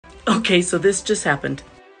Okay, so this just happened.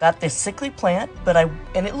 Got this sickly plant,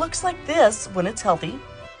 and it looks like this when it's healthy.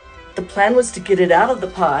 The plan was to get it out of the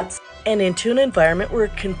pots and into an environment where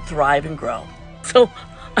it can thrive and grow. So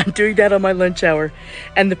I'm doing that on my lunch hour.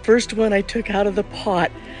 And the first one I took out of the pot,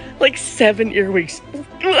 like 7 earwigs.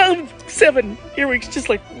 7 earwigs just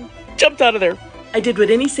like jumped out of there. I did what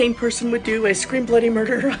any sane person would do. I screamed bloody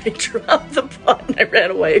murder. I dropped the pot and I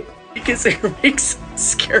ran away because earwigs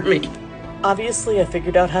scare me. Obviously, I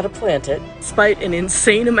figured out how to plant it, despite an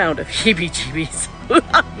insane amount of heebie-jeebies.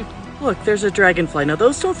 Look, there's a dragonfly. Now,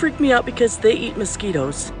 those don't freak me out because they eat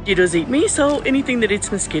mosquitoes. Mosquitoes eat me, so anything that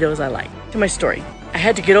eats mosquitoes, I like. To my story, I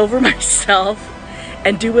had to get over myself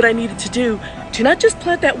and do what I needed to do to not just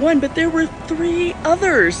plant that one, but there were 3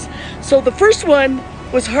 others. So the first one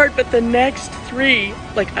was hard, but the next 3,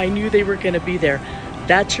 like I knew they were gonna be there.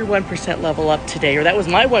 That's your 1% level up today, or that was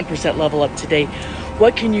my 1% level up today.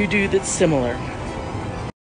 What can you do that's similar?